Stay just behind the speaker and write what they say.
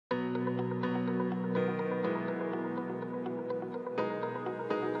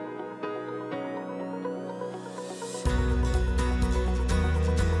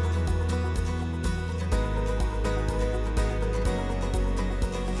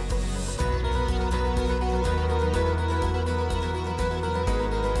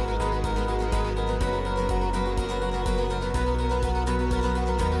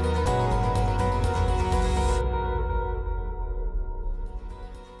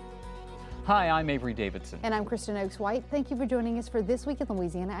Hi, I'm Avery Davidson. And I'm Kristen Oaks-White. Thank you for joining us for This Week in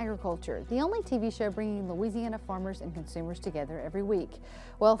Louisiana Agriculture, the only TV show bringing Louisiana farmers and consumers together every week.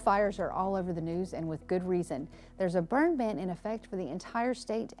 Well, fires are all over the news, and with good reason. There's a burn ban in effect for the entire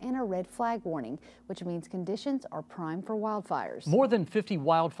state and a red flag warning, which means conditions are prime for wildfires. More than 50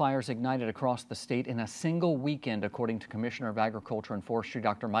 wildfires ignited across the state in a single weekend, according to Commissioner of Agriculture and Forestry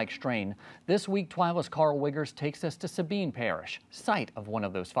Dr. Mike Strain. This week, TWILA's Karl Wiggers takes us to Sabine Parish, site of one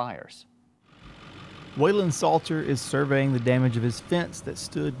of those fires. Waylon Salter is surveying the damage of his fence that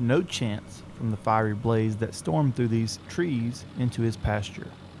stood no chance from the fiery blaze that stormed through these trees into his pasture.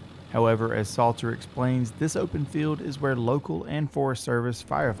 However, as Salter explains, this open field is where local and Forest Service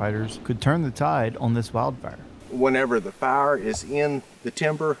firefighters could turn the tide on this wildfire. Whenever the fire is in the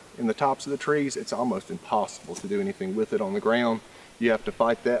timber, in the tops of the trees, it's almost impossible to do anything with it on the ground. You have to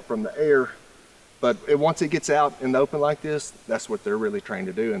fight that from the air. But once it gets out in the open like this, that's what they're really trained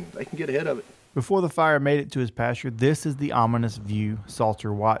to do, and they can get ahead of it. Before the fire made it to his pasture, this is the ominous view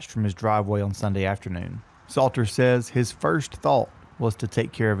Salter watched from his driveway on Sunday afternoon. Salter says his first thought was to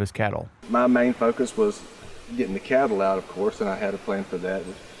take care of his cattle. My main focus was getting the cattle out, of course, and I had a plan for that.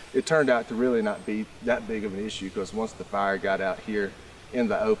 It turned out to really not be that big of an issue, because once the fire got out here in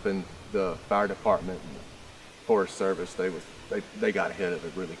the open, the fire department and the Forest Service, they got ahead of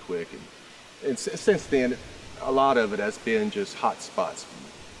it really quick. And since then, a lot of it has been just hot spots.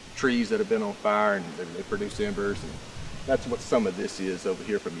 Trees that have been on fire and they produce embers, and that's what some of this is over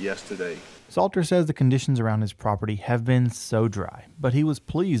here from yesterday. Salter says the conditions around his property have been so dry, but he was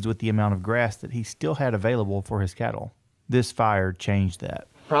pleased with the amount of grass that he still had available for his cattle. This fire changed that.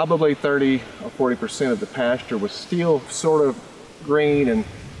 Probably 30 or 40% of the pasture was still sort of green and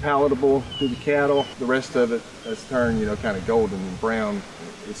palatable to the cattle. The rest of it has turned, kind of golden and brown.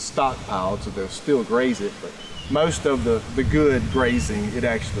 It's stockpiled, so they'll still graze it, but most of the good grazing, it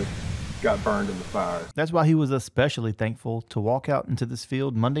actually got burned in the fire. That's why he was especially thankful to walk out into this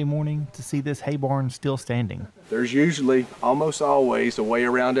field Monday morning to see this hay barn still standing. There's usually, almost always, a way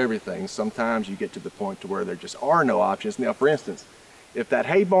around everything. Sometimes you get to the point to where there just are no options. Now, for instance, if that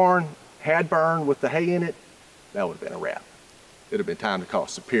hay barn had burned with the hay in it, that would have been a wrap. It would have been time to call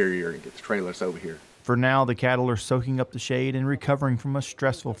Superior and get the trailers over here. For now, the cattle are soaking up the shade and recovering from a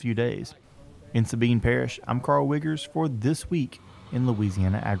stressful few days. In Sabine Parish, I'm Karl Wiggers for This Week in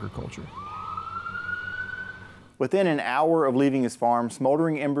Louisiana Agriculture. Within an hour of leaving his farm,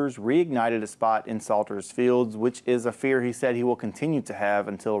 smoldering embers reignited a spot in Salter's fields, which is a fear he said he will continue to have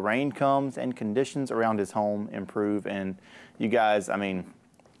until rain comes and conditions around his home improve. And you guys,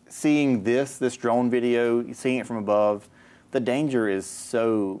 seeing this drone video, seeing it from above, the danger is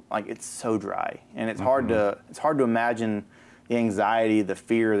so, it's so dry, and it's hard to imagine the anxiety, the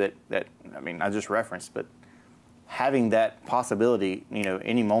fear that I just referenced, but having that possibility,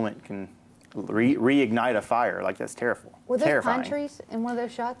 any moment can reignite a fire. That's terrible. Were there terrifying. pine trees in one of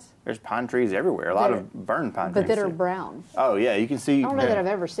those shots? There's pine trees everywhere, a lot of burned pine trees. But that are brown. Oh yeah, you can see. I don't know that I've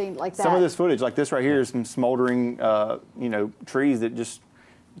ever seen like that. Some of this footage, like this right here, is some smoldering, trees that just,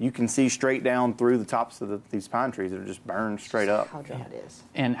 you can see straight down through the tops of these pine trees that are just burned straight up. How dry it is.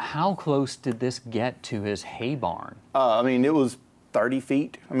 And how close did this get to his hay barn? It was 30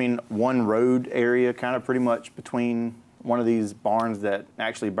 feet. One road area kind of pretty much between one of these barns that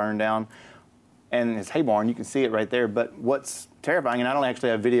actually burned down and his hay barn. You can see it right there. But what's terrifying, and I don't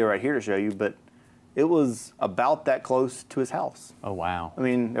actually have video right here to show you, but it was about that close to his house. Oh, wow.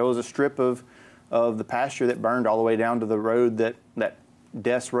 There was a strip of the pasture that burned all the way down to the road, that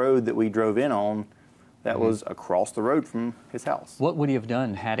Des Road that we drove in on, that was across the road from his house. What would he have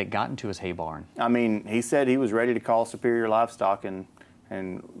done had it gotten to his hay barn? He said he was ready to call Superior Livestock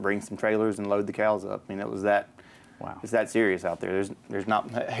and bring some trailers and load the cows up. It was that, wow. It's that serious out there. There's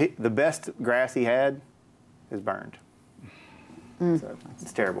not, the best grass he had is burned. So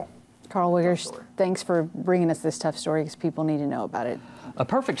it's terrible. Karl Wiggers, thanks for bringing us this tough story, because people need to know about it. A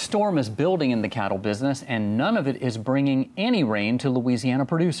perfect storm is building in the cattle business, and none of it is bringing any rain to Louisiana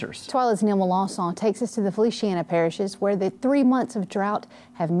producers. TWILA's Neil Melancon takes us to the Feliciana Parishes, where the 3 months of drought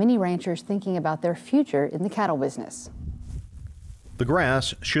have many ranchers thinking about their future in the cattle business. The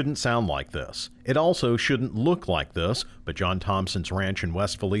grass shouldn't sound like this. It also shouldn't look like this, but John Thompson's ranch in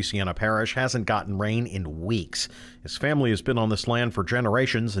West Feliciana Parish hasn't gotten rain in weeks. His family has been on this land for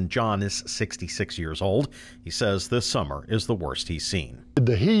generations, and John is 66 years old. He says this summer is the worst he's seen.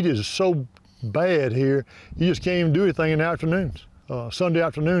 The heat is so bad here, you just can't even do anything in the afternoons. Sunday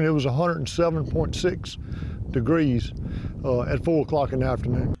afternoon, it was 107.6 degrees at 4 o'clock in the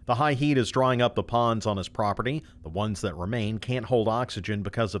afternoon. The high heat is drying up the ponds on his property. The ones that remain can't hold oxygen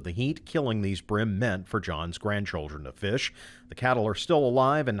because of the heat, killing these brim meant for John's grandchildren to fish. The cattle are still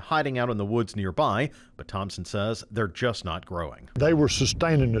alive and hiding out in the woods nearby, but Thompson says they're just not growing. They were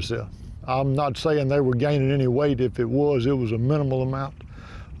sustaining themselves. I'm not saying they were gaining any weight. If it was a minimal amount.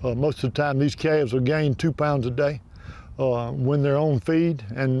 Most of the time, these calves will gain 2 pounds a day when they're on feed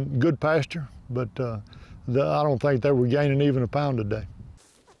and good pasture, but I don't think they were gaining even a pound a day.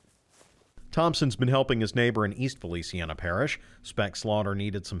 Thompson's been helping his neighbor in East Feliciana Parish. Spec Slaughter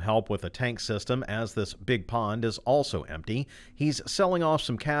needed some help with a tank system as this big pond is also empty. He's selling off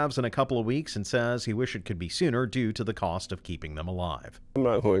some calves in a couple of weeks and says he wished it could be sooner due to the cost of keeping them alive. I'm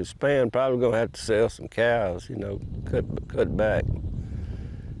not going to expand, probably going to have to sell some cows, you know, cut back.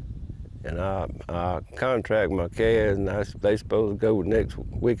 And I contract my calves, and they supposed to go next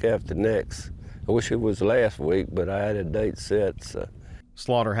week after next. I wish it was last week, but I had a date set. So.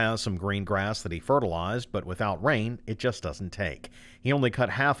 Slaughter has some green grass that he fertilized, but without rain, it just doesn't take. He only cut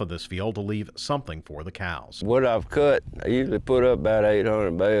half of this field to leave something for the cows. What I've cut, I usually put up about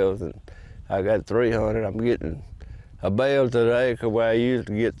 800 bales, and I got 300. I'm getting a bale to the acre where I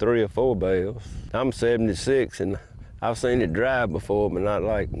usually get 3 or 4 bales. I'm 76, and I've seen it dry before, but not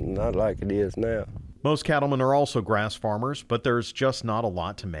like it is now. Most cattlemen are also grass farmers, but there's just not a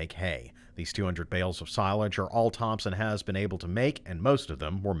lot to make hay. These 200 bales of silage are all Thompson has been able to make, and most of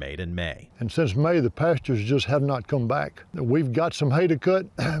them were made in May. And since May, the pastures just have not come back. We've got some hay to cut,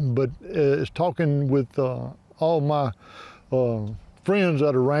 but it's talking with all my friends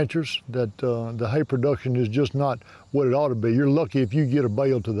that are ranchers that the hay production is just not what it ought to be. You're lucky if you get a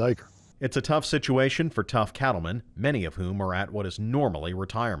bale to the acre. It's a tough situation for tough cattlemen, many of whom are at what is normally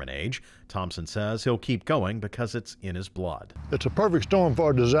retirement age. Thompson says he'll keep going because it's in his blood. It's a perfect storm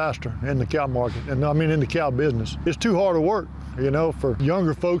for a disaster in the cow market, and I mean in the cow business. It's too hard to work, you know, for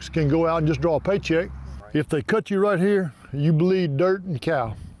younger folks can go out and just draw a paycheck. If they cut you right here, you bleed dirt and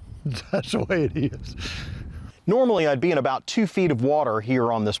cow. That's the way it is. Normally, I'd be in about 2 feet of water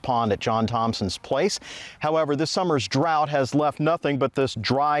here on this pond at John Thompson's place. However, this summer's drought has left nothing but this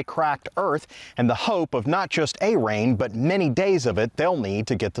dry, cracked earth and the hope of not just a rain, but many days of it they'll need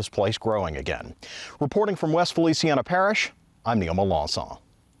to get this place growing again. Reporting from West Feliciana Parish, I'm Neil Melancon.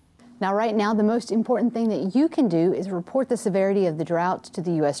 Now, right now, the most important thing that you can do is report the severity of the drought to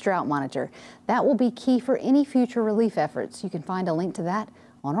the U.S. Drought Monitor. That will be key for any future relief efforts. You can find a link to that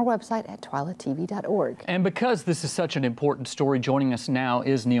on our website at twilatv.org. And because this is such an important story, joining us now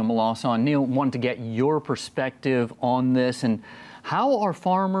is Neil Melancon. Neil, wanted to get your perspective on this, and how are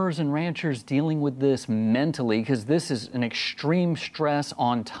farmers and ranchers dealing with this mentally? Because this is an extreme stress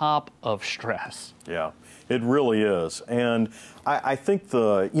on top of stress. Yeah, it really is. And I think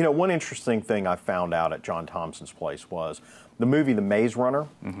one interesting thing I found out at John Thompson's place was the movie The Maze Runner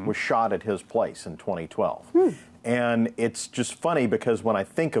was shot at his place in 2012. And it's just funny because when I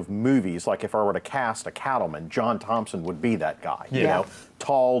think of movies, like if I were to cast a cattleman, John Thompson would be that guy, you know,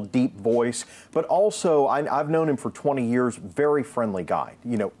 tall, deep voice, but also I've known him for 20 years, very friendly guy,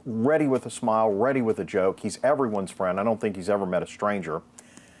 you know, ready with a smile, ready with a joke. He's everyone's friend. I don't think he's ever met a stranger.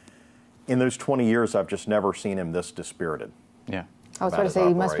 In those 20 years, I've just never seen him this dispirited. Yeah. I was about to say,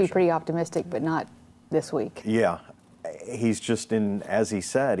 he must be pretty optimistic, but not this week. Yeah. He's just as he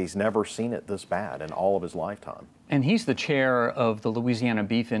said, he's never seen it this bad in all of his lifetime. And he's the chair of the Louisiana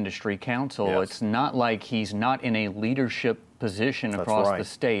Beef Industry Council. Yes. It's not like he's not in a leadership position across the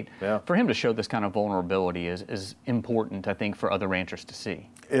state. Yeah. For him to show this kind of vulnerability is important, I think, for other ranchers to see.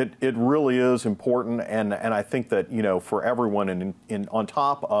 It really is important, and I think that, you know, for everyone on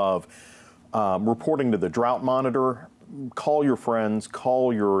top of reporting to the drought monitor, call your friends,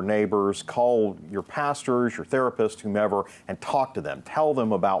 call your neighbors, call your pastors, your therapists, whomever, and talk to them. Tell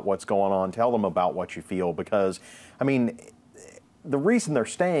them about what's going on. Tell them about what you feel, because, I mean, the reason they're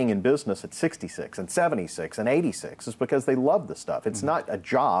staying in business at 66 and 76 and 86 is because they love this stuff. It's not a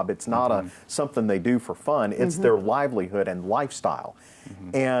job. It's not something they do for fun. It's their livelihood and lifestyle.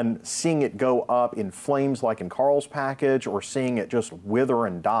 And seeing it go up in flames like in Karl's package, or seeing it just wither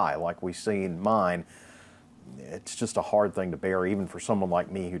and die like we see in mine, it's just a hard thing to bear, even for someone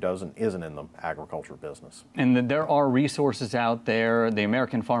like me who isn't in the agriculture business. And there are resources out there. The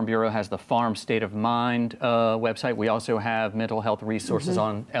American Farm Bureau has the Farm State of Mind website. We also have mental health resources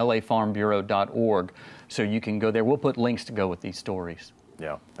on lafarmbureau.org, so you can go there. We'll put links to go with these stories.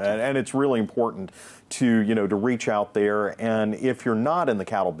 Yeah, and it's really important to, to reach out there. And if you're not in the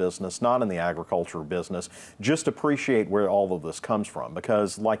cattle business, not in the agriculture business, just appreciate where all of this comes from.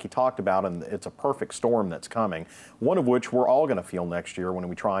 Because like you talked about, and it's a perfect storm that's coming, one of which we're all going to feel next year when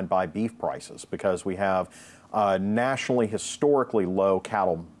we try and buy beef prices, because we have nationally historically low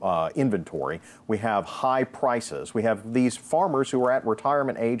cattle inventory. We have high prices. We have these farmers who are at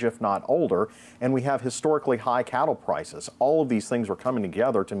retirement age, if not older, and we have historically high cattle prices. All of these things are coming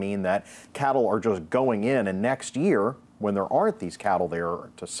together to mean that cattle are just going in, and next year, when there aren't these cattle there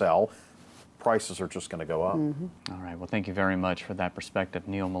to sell, prices are just going to go up. All right, well, thank you very much for that perspective,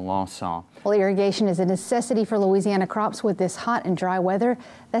 Neil Melancon. Well, irrigation is a necessity for Louisiana crops with this hot and dry weather.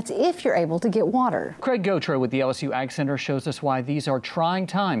 That's if you're able to get water. Craig Gautreaux with the LSU Ag Center shows us why these are trying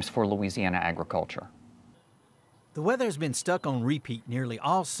times for Louisiana agriculture. The weather has been stuck on repeat nearly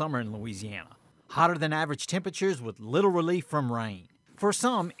all summer in Louisiana. Hotter than average temperatures with little relief from rain. For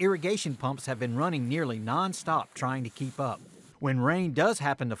some, irrigation pumps have been running nearly non-stop trying to keep up. When rain does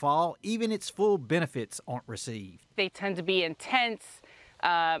happen to fall, even its full benefits aren't received. They tend to be intense,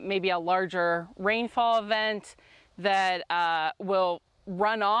 maybe a larger rainfall event that will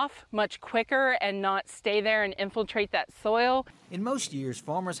run off much quicker and not stay there and infiltrate that soil. In most years,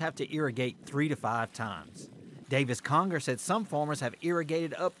 farmers have to irrigate 3 to 5 times. Davis Conger said some farmers have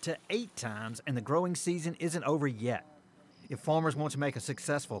irrigated up to 8 times and the growing season isn't over yet. If farmers want to make a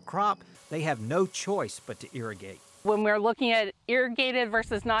successful crop, they have no choice but to irrigate. When we're looking at irrigated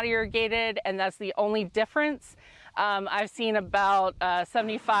versus not irrigated, and that's the only difference, I've seen about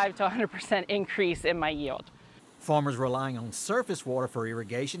 75 to 100% increase in my yield. Farmers relying on surface water for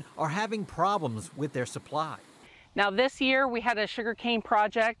irrigation are having problems with their supply. Now this year we had a sugarcane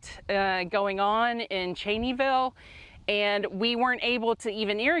project going on in Cheneyville, and we weren't able to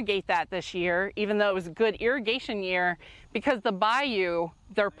even irrigate that this year, even though it was a good irrigation year, because the bayou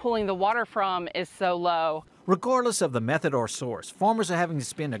they're pulling the water from is so low. Regardless of the method or source, farmers are having to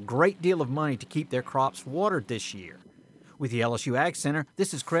spend a great deal of money to keep their crops watered this year. With the LSU Ag Center,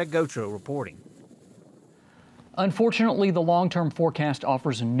 this is Craig Gautreaux reporting. Unfortunately, the long-term forecast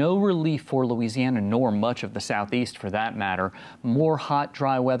offers no relief for Louisiana, nor much of the southeast for that matter. More hot,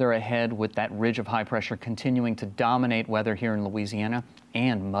 dry weather ahead, with that ridge of high pressure continuing to dominate weather here in Louisiana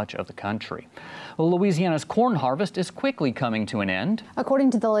and much of the country. Louisiana's corn harvest is quickly coming to an end.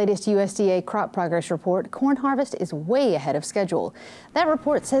 According to the latest USDA crop progress report, corn harvest is way ahead of schedule. That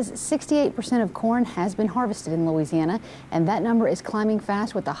report says 68% of corn has been harvested in Louisiana, and that number is climbing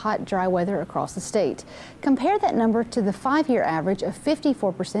fast with the hot, dry weather across the state. Compare that number to the 5-year average of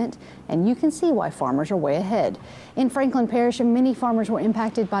 54%, and you can see why farmers are way ahead. In Franklin Parish, many farmers were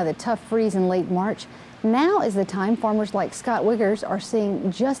impacted by the tough freeze in late March. Now is the time farmers like Scott Wiggers are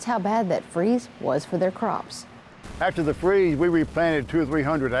seeing just how bad that freeze was for their crops. After the freeze, we replanted 200 or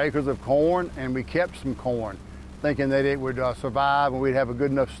 300 acres of corn, and we kept some corn, thinking that it would survive and we'd have a good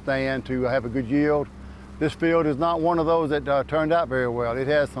enough stand to have a good yield. This field is not one of those that turned out very well. It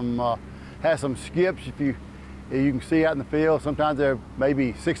has some skips. If you can see out in the field, sometimes they're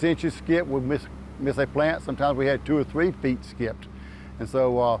maybe 6 inches skipped. We'll miss a plant. Sometimes we had 2 or 3 feet skipped, and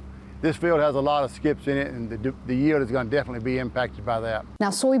so. This field has a lot of skips in it, and the yield is going to definitely be impacted by that.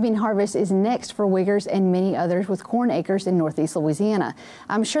 Now, soybean harvest is next for Wiggers and many others with corn acres in northeast Louisiana.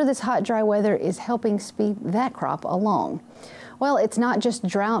 I'm sure this hot, dry weather is helping speed that crop along. Well, it's not just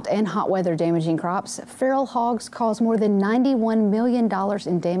drought and hot weather damaging crops. Feral hogs cause more than $91 million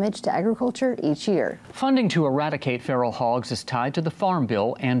in damage to agriculture each year. Funding to eradicate feral hogs is tied to the Farm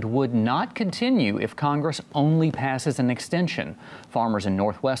Bill and would not continue if Congress only passes an extension. Farmers in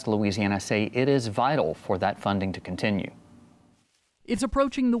northwest Louisiana say it is vital for that funding to continue. It's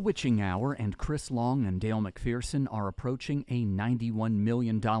approaching the witching hour, and Chris Long and Dale McPherson are approaching a $91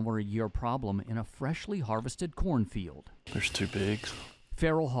 million a year problem in a freshly harvested cornfield. There's 2 pigs.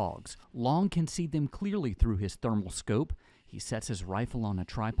 Feral hogs. Long can see them clearly through his thermal scope. He sets his rifle on a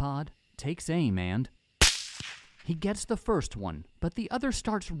tripod, takes aim, and he gets the first one, but the other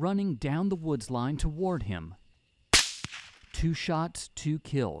starts running down the woods line toward him. 2 shots, 2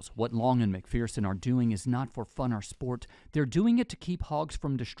 kills. What Long and McPherson are doing is not for fun or sport. They're doing it to keep hogs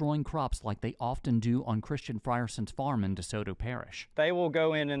from destroying crops like they often do on Christian Frierson's farm in DeSoto Parish. They will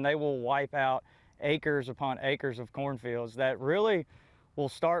go in and they will wipe out acres upon acres of cornfields that really will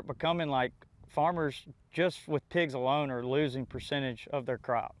start becoming like farmers just with pigs alone are losing percentage of their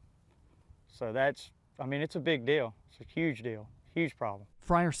crop. So that's, I mean, it's a big deal. It's a huge deal, huge problem.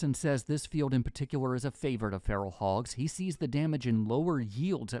 Frierson says this field in particular is a favorite of feral hogs. He sees the damage in lower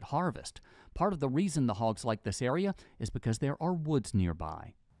yields at harvest. Part of the reason the hogs like this area is because there are woods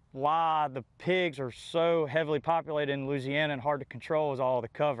nearby. why the pigs are so heavily populated in Louisiana and hard to control is all the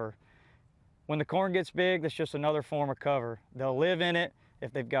cover. When the corn gets big, that's just another form of cover. They'll live in it.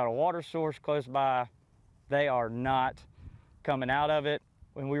 If they've got a water source close by, they are not coming out of it.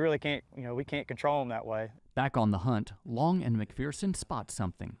 And we really can't, we can't control them that way. Back on the hunt, Long and McPherson spot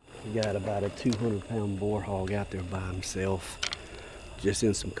something. We got about a 200-pound boar hog out there by himself, just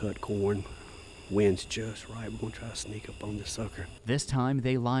in some cut corn. Wind's just right. We're gonna try to sneak up on this sucker. This time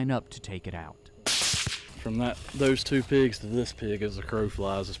they line up to take it out. From those two pigs to this pig, as the crow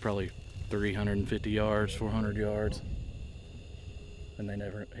flies, is probably 350 yards, 400 yards. And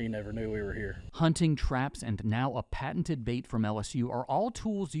he never knew we were here. Hunting, traps, and now a patented bait from LSU are all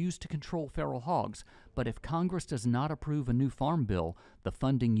tools used to control feral hogs. But if Congress does not approve a new farm bill, the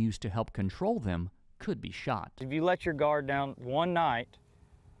funding used to help control them could be shot. If you let your guard down one night,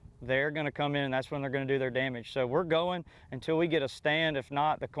 they're going to come in and that's when they're going to do their damage. So we're going until we get a stand. If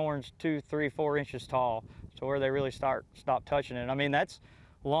not, the corn's 2, 3, 4 inches tall to where they really stop touching it. I mean, that's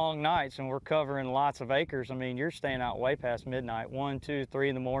long nights and we're covering lots of acres. I mean, you're staying out way past midnight, 1, 2, 3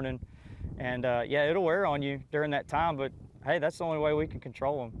 in the morning. And yeah, it'll wear on you during that time, but hey, that's the only way we can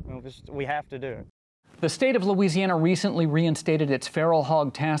control them. We have to do it. The state of Louisiana recently reinstated its feral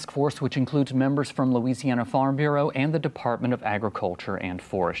hog task force, which includes members from Louisiana Farm Bureau and the Department of Agriculture and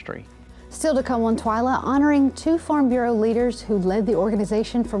Forestry. Still to come on TWILA, honoring 2 Farm Bureau leaders who led the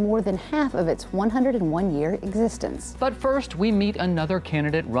organization for more than half of its 101-year existence. But first, we meet another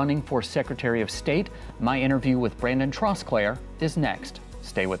candidate running for Secretary of State. My interview with Brandon Trosclair is next.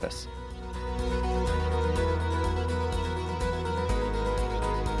 Stay with us.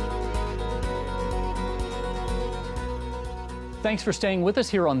 Thanks for staying with us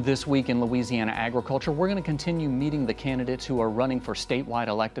here on This Week in Louisiana Agriculture. We're going to continue meeting the candidates who are running for statewide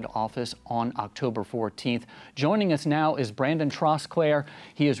elected office on October 14th. Joining us now is Brandon Trosclair.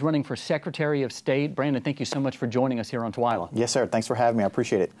 He is running for Secretary of State. Brandon, thank you so much for joining us here on TWILA. Yes, sir. Thanks for having me. I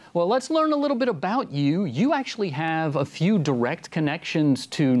appreciate it. Well, let's learn a little bit about you. You actually have a few direct connections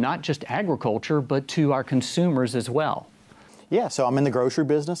to not just agriculture, but to our consumers as well. Yeah, so I'm in the grocery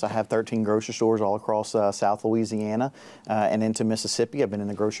business. I have 13 grocery stores all across South Louisiana and into Mississippi. I've been in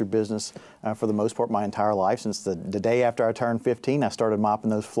the grocery business for the most part my entire life. Since the day after I turned 15, I started mopping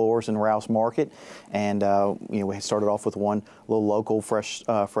those floors in Rouse Market. And we started off with one little local fresh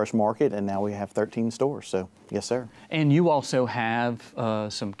market, and now we have 13 stores. So, yes, sir. And you also have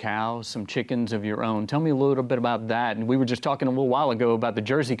some cows, some chickens of your own. Tell me a little bit about that. And we were just talking a little while ago about the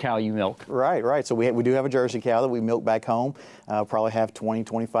Jersey cow you milk. Right. So we do have a Jersey cow that we milk back home. Probably have 20,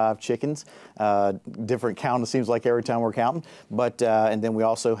 25 chickens. Different count, it seems like every time we're counting. But and then we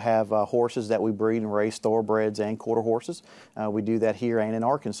also have horses that we breed and raise, thoroughbreds and quarter horses. We do that here and in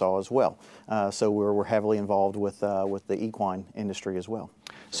Arkansas as well. So we're heavily involved with the equine industry as well.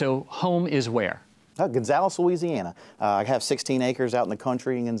 So home is where? Gonzales, Louisiana. I have 16 acres out in the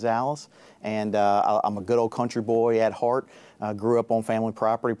country in Gonzales, and I'm a good old country boy at heart. Grew up on family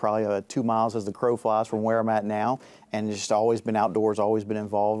property, probably 2 miles as the crow flies from where I'm at now, and just always been outdoors, always been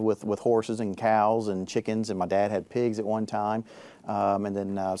involved with horses and cows and chickens, and my dad had pigs at one time. And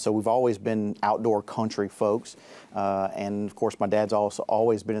then, so we've always been outdoor country folks. And of course, my dad's also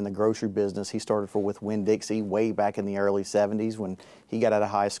always been in the grocery business. He started with Winn-Dixie way back in the early 70s when he got out of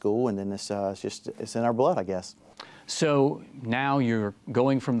high school, and then it's in our blood, I guess. So now you're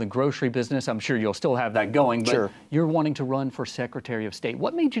going from the grocery business. I'm sure you'll still have that going, but sure. You're wanting to run for Secretary of State.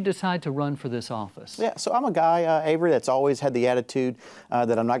 What made you decide to run for this office? Yeah, so I'm a guy, Avery, that's always had the attitude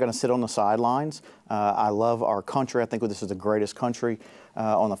that I'm not going to sit on the sidelines. I love our country. I think this is the greatest country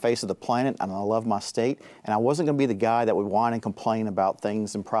on the face of the planet, and I love my state. And I wasn't going to be the guy that would whine and complain about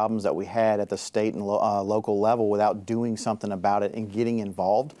things and problems that we had at the state and local level without doing something about it and getting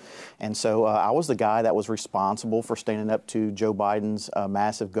involved. And so I was the guy that was responsible for standing up to Joe Biden's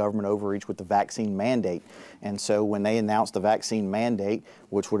massive government overreach with the vaccine mandate. And so when they announced the vaccine mandate,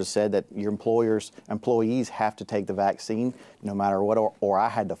 which would have said that your employees have to take the vaccine no matter what, or I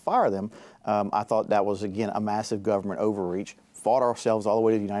had to fire them, I thought that was, again, a massive government overreach. Fought ourselves all the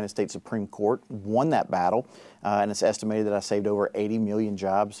way to the United States Supreme Court, won that battle, and it's estimated that I saved over 80 million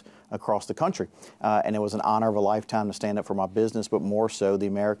jobs across the country. And it was an honor of a lifetime to stand up for my business, but more so the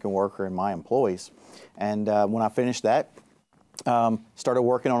American worker and my employees. And when I finished that, started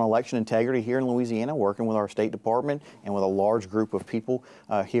working on election integrity here in Louisiana, working with our State Department and with a large group of people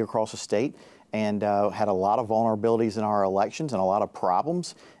here across the state, and had a lot of vulnerabilities in our elections and a lot of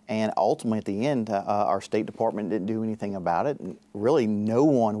problems. And ultimately, at the end, our State Department didn't do anything about it. And really, no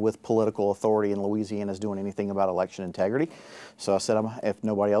one with political authority in Louisiana is doing anything about election integrity. So I said, if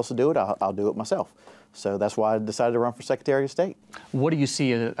nobody else will do it, I'll do it myself. So that's why I decided to run for Secretary of State. What do you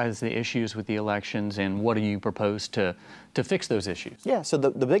see as the issues with the elections, and what do you propose to fix those issues? Yeah, so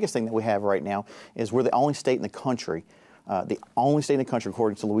the biggest thing that we have right now is we're the only state in the country,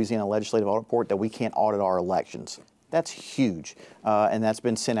 according to the Louisiana Legislative Audit Report, that we can't audit our elections. That's huge, and that's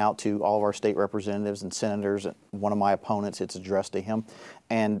been sent out to all of our state representatives and senators. One of my opponents, it's addressed to him.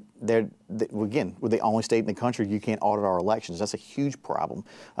 And again, we're the only state in the country you can't audit our elections. That's a huge problem.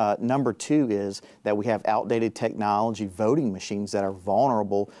 Number two is that we have outdated technology voting machines that are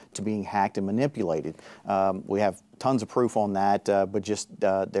vulnerable to being hacked and manipulated. We have tons of proof on that, but just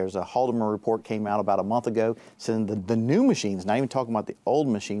there's a Haldeman report came out about a month ago saying the new machines, not even talking about the old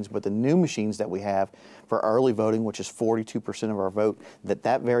machines, but the new machines that we have for early voting, which is 42% of our vote,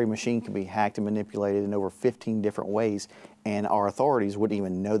 that very machine can be hacked and manipulated in over 15 different ways, and our authorities wouldn't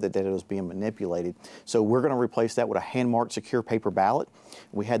even know that it was being manipulated. So we're going to replace that with a hand-marked secure paper ballot.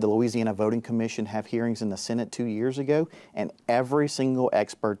 We had the Louisiana Voting Commission have hearings in the Senate 2 years ago, and every single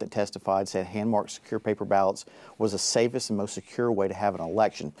expert that testified said hand-marked secure paper ballots was the safest and most secure way to have an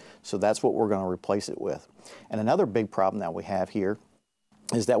election. So that's what we're going to replace it with. And another big problem that we have here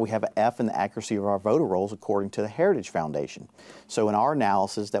is that we have an F in the accuracy of our voter rolls according to the Heritage Foundation. So in our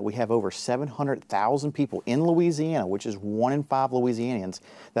analysis that we have over 700,000 people in Louisiana, which is 1 in 5 Louisianians,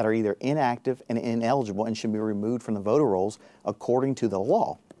 that are either inactive and ineligible and should be removed from the voter rolls according to the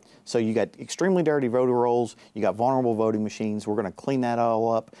law. So you got extremely dirty voter rolls, you got vulnerable voting machines. We're going to clean that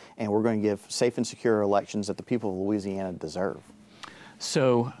all up, and we're going to give safe and secure elections that the people of Louisiana deserve.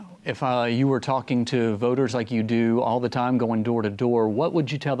 So if you were talking to voters like you do all the time, going door to door, what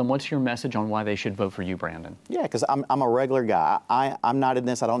would you tell them? What's your message on why they should vote for you, Brandon? Yeah, because I'm a regular guy. I'm not in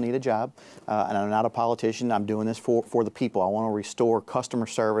this. I don't need a job, and I'm not a politician. I'm doing this for the people. I want to restore customer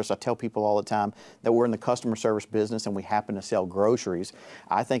service. I tell people all the time that we're in the customer service business and we happen to sell groceries.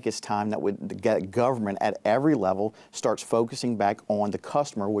 I think it's time that the government at every level starts focusing back on the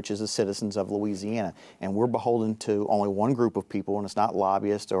customer, which is the citizens of Louisiana. And we're beholden to only one group of people, and it's not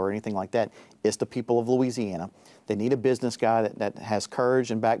lobbyists or anything like that. It's the people of Louisiana. They need a business guy that has courage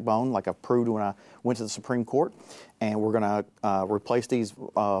and backbone, like I've proved when I went to the Supreme Court. And we're going to replace these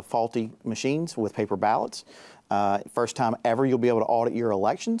faulty machines with paper ballots. First time ever you'll be able to audit your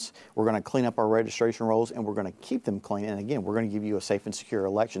elections. We're going to clean up our registration rolls, and we're going to keep them clean. And again, we're going to give you a safe and secure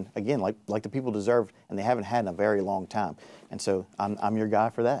election, again, like the people deserve, and they haven't had in a very long time. And so I'm your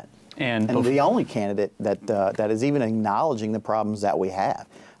guy for that. And the only candidate that is even acknowledging the problems that we have.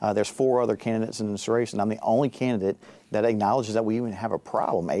 There's 4 other candidates in this race, and I'm the only candidate that acknowledges that we even have a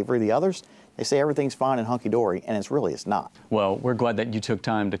problem. Avery, the others, they say everything's fine and hunky-dory, and it's not. Well, we're glad that you took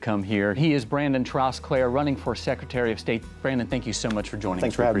time to come here. He is Brandon Trosclair, running for Secretary of State. Brandon, thank you so much for joining us.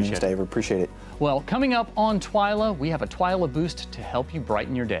 Thanks for having me, Dave. Appreciate it. Well, coming up on TWILA, we have a TWILA boost to help you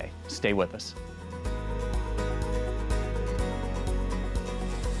brighten your day. Stay with us.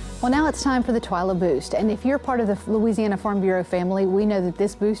 Well, now it's time for the TWILA Boost, and if you're part of the Louisiana Farm Bureau family, we know that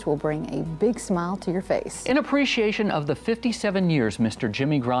this boost will bring a big smile to your face. In appreciation of the 57 years Mr.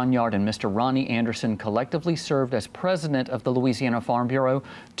 Jimmy Gronyard and Mr. Ronnie Anderson collectively served as president of the Louisiana Farm Bureau,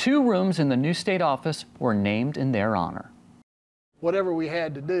 2 rooms in the new state office were named in their honor. Whatever we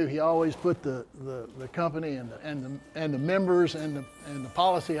had to do, he always put the company and the members and the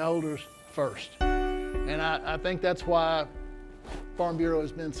policyholders first, and I think that's why Farm Bureau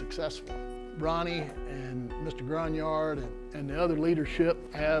has been successful. Ronnie and Mr. Gronyard and the other leadership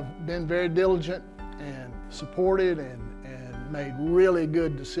have been very diligent and supported and made really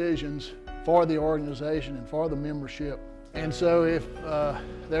good decisions for the organization and for the membership. And so if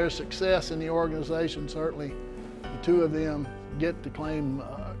there's success in the organization, certainly the 2 of them get to claim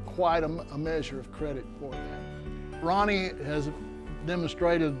quite a measure of credit for that. Ronnie has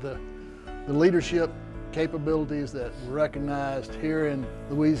demonstrated the leadership capabilities that were recognized here in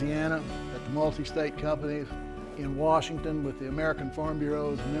Louisiana at the multi-state companies, in Washington with the American Farm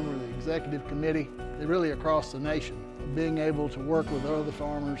Bureau as a member of the executive committee, and really across the nation. Being able to work with other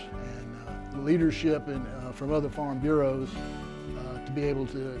farmers and leadership from other farm bureaus to be able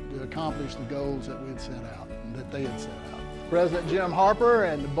to accomplish the goals that we had set out, and that they had set out. President Jim Harper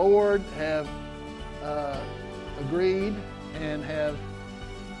and the board have agreed and have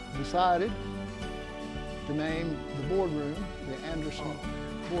decided to name the boardroom the Anderson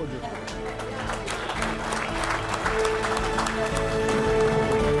Boardroom.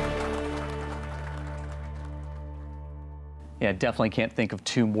 Yeah, definitely can't think of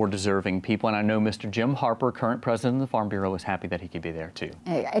two more deserving people. And I know Mr. Jim Harper, current president of the Farm Bureau, is happy that he could be there too.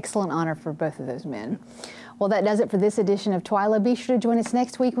 Excellent honor for both of those men. Well, that does it for this edition of TWILA. Be sure to join us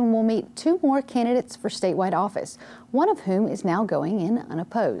next week when we'll meet two more candidates for statewide office, one of whom is now going in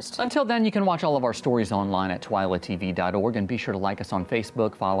unopposed. Until then, you can watch all of our stories online at twilatv.org, and be sure to like us on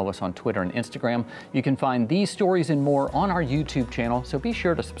Facebook, follow us on Twitter and Instagram. You can find these stories and more on our YouTube channel, so be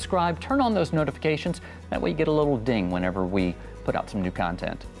sure to subscribe, turn on those notifications. That way you get a little ding whenever we put out some new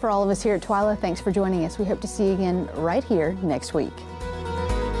content. For all of us here at TWILA, thanks for joining us. We hope to see you again right here next week.